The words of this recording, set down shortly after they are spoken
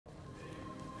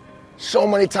So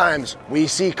many times we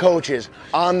see coaches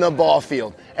on the ball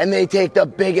field and they take the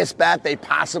biggest bat they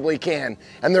possibly can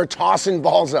and they're tossing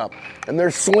balls up and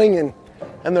they're swinging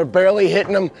and they're barely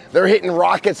hitting them. They're hitting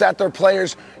rockets at their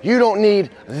players. You don't need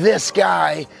this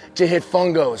guy to hit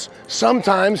fungos.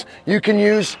 Sometimes you can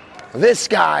use this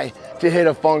guy to hit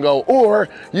a fungo, or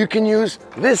you can use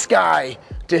this guy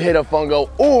to hit a fungo,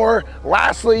 or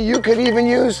lastly, you could even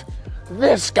use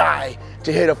this guy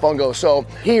to hit a fungo. So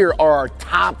here are our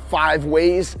top 5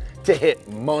 ways to hit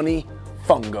money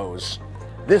fungos.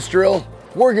 This drill,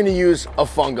 we're gonna use a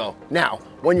fungo. Now,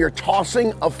 when you're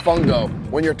tossing a fungo,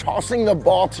 when you're tossing the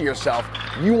ball to yourself,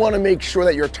 you wanna make sure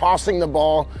that you're tossing the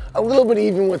ball a little bit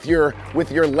even with your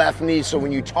left knee, so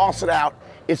when you toss it out,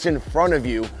 it's in front of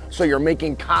you, so you're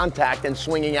making contact and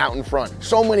swinging out in front.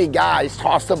 So many guys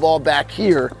toss the ball back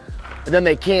here, and then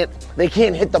they can't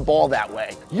hit the ball that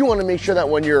way. You wanna make sure that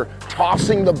when you're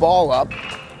tossing the ball up,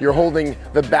 you're holding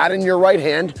the bat in your right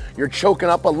hand, you're choking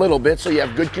up a little bit so you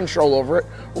have good control over it,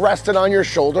 rest it on your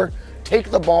shoulder,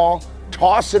 take the ball,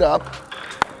 toss it up,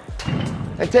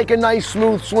 and take a nice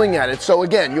smooth swing at it. So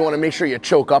again, you wanna make sure you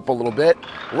choke up a little bit,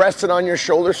 rest it on your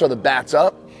shoulder so the bat's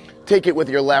up, take it with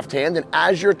your left hand, and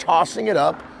as you're tossing it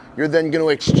up, you're then gonna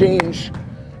exchange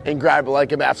and grab it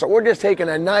like a bat. So we're just taking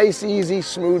a nice, easy,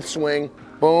 smooth swing.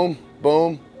 Boom,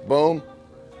 boom, boom,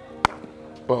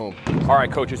 boom. All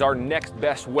right, coaches, our next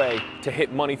best way to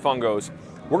hit money fungos,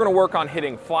 we're gonna work on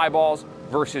hitting fly balls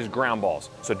versus ground balls.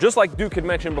 So just like Duke had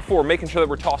mentioned before, making sure that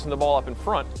we're tossing the ball up in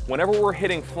front, whenever we're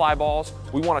hitting fly balls,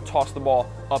 we wanna toss the ball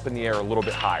up in the air a little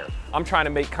bit higher. I'm trying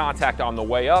to make contact on the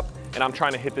way up, and I'm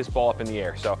trying to hit this ball up in the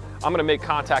air. So I'm gonna make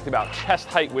contact about chest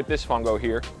height with this fungo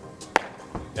here,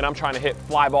 and I'm trying to hit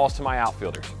fly balls to my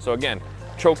outfielders. So again,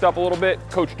 choked up a little bit.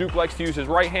 Coach Duke likes to use his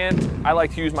right hand. I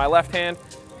like to use my left hand.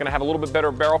 Gonna have a little bit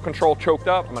better barrel control choked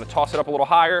up. I'm gonna toss it up a little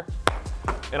higher,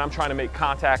 and I'm trying to make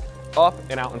contact up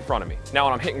and out in front of me. Now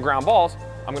when I'm hitting ground balls,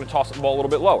 I'm gonna toss the ball a little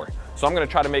bit lower. So I'm gonna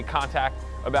try to make contact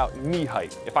about knee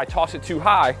height. If I toss it too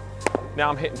high, now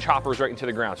I'm hitting choppers right into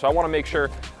the ground. So I wanna make sure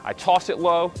I toss it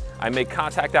low, I make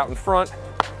contact out in front,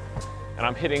 and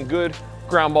I'm hitting good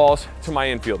ground balls to my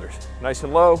infielders. Nice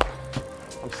and low,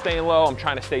 I'm staying low, I'm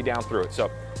trying to stay down through it. So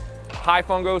high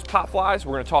fungos, pop flies,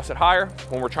 we're gonna toss it higher.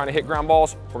 When we're trying to hit ground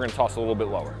balls, we're gonna toss it a little bit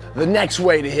lower. The next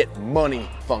way to hit money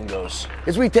fungos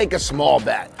is we take a small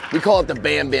bat. We call it the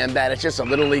Bam Bam bat. It's just a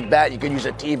little league bat. You can use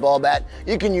a T-ball bat.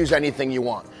 You can use anything you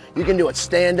want. You can do it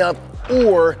stand up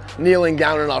or kneeling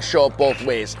down, and I'll show it both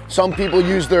ways. Some people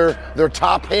use their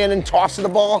top hand and toss the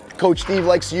ball. Coach Steve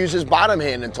likes to use his bottom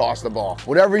hand and toss the ball.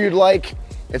 Whatever you'd like.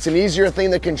 It's an easier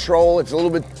thing to control. It's a little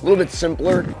bit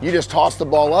simpler. You just toss the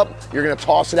ball up. You're gonna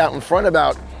toss it out in front,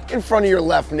 about in front of your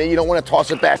left knee. You don't wanna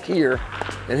toss it back here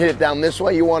and hit it down this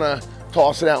way. You wanna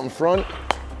toss it out in front,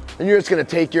 and you're just gonna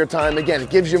take your time. Again, it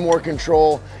gives you more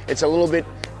control. It's a little bit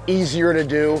easier to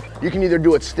do. You can either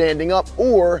do it standing up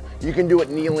or you can do it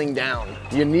kneeling down.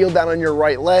 You kneel down on your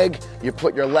right leg, you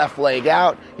put your left leg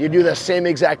out, you do the same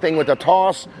exact thing with the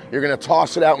toss. You're gonna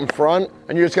toss it out in front,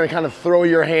 and you're just gonna kind of throw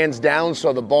your hands down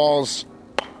so the ball's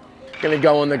gonna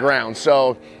go in the ground.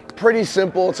 So pretty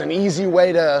simple. It's an easy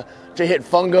way to hit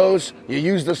fungos. You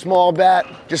use the small bat,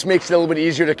 just makes it a little bit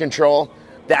easier to control.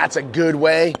 That's a good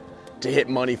way to hit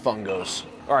money fungos.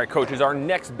 All right, coaches, our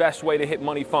next best way to hit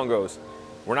money fungos,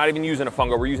 we're not even using a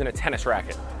fungo, we're using a tennis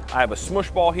racket. I have a smush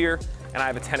ball here, and I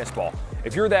have a tennis ball.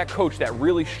 If you're that coach that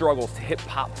really struggles to hit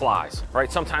pop flies,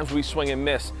 right? Sometimes we swing and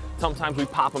miss, sometimes we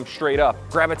pop them straight up.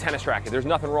 Grab a tennis racket, there's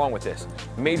nothing wrong with this.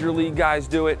 Major league guys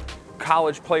do it,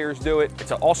 college players do it.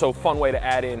 It's also a fun way to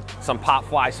add in some pop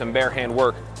fly, some bare hand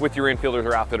work with your infielders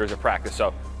or outfielders at practice.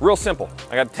 So real simple.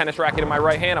 I got a tennis racket in my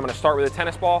right hand, I'm gonna start with a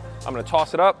tennis ball, I'm gonna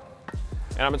toss it up,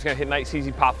 and I'm just gonna hit nice,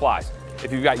 easy pop flies.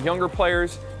 If you've got younger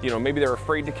players, maybe they're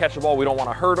afraid to catch the ball, we don't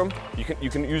want to hurt them, you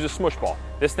can use a smush ball.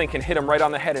 This thing can hit them right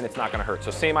on the head and it's not going to hurt.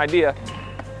 So same idea,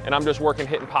 and I'm just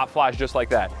hitting pop flies just like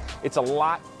that. It's a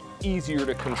lot easier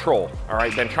to control, all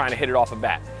right, than trying to hit it off a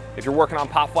bat. If you're working on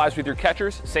pop flies with your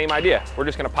catchers, same idea. We're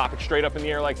just going to pop it straight up in the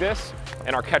air like this,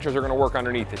 and our catchers are going to work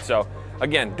underneath it. So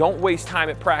again, don't waste time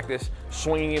at practice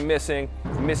swinging and missing,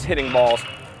 hitting balls.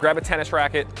 Grab a tennis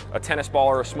racket, a tennis ball,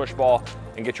 or a smush ball,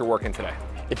 and get your work in today.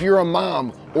 If you're a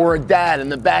mom or a dad in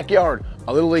the backyard,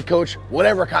 a little league coach,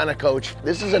 whatever kind of coach,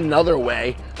 this is another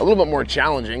way, a little bit more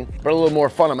challenging, but a little more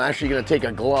fun. I'm actually gonna take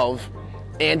a glove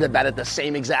and a bat at the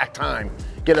same exact time.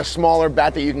 Get a smaller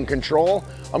bat that you can control.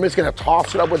 I'm just gonna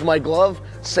toss it up with my glove.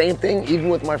 Same thing, even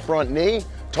with my front knee.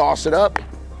 Toss it up,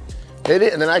 hit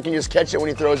it, and then I can just catch it when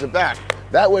he throws it back.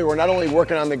 That way we're not only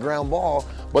working on the ground ball,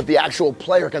 but the actual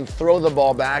player can throw the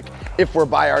ball back if we're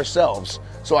by ourselves.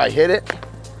 So I hit it,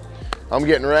 I'm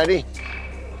getting ready,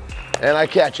 and I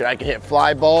catch it. I can hit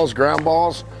fly balls, ground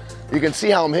balls. You can see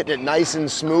how I'm hitting it nice and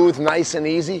smooth, nice and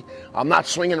easy. I'm not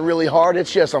swinging really hard.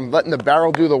 It's just I'm letting the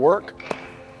barrel do the work.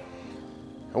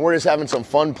 And we're just having some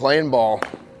fun playing ball.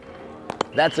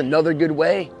 That's another good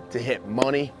way to hit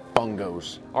money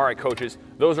fungos. All right, coaches,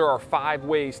 those are our 5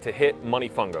 ways to hit money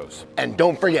fungos. And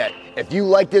don't forget, if you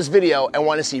like this video and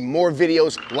want to see more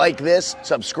videos like this,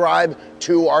 subscribe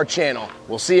to our channel.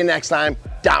 We'll see you next time.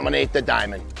 Dominate the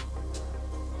diamond.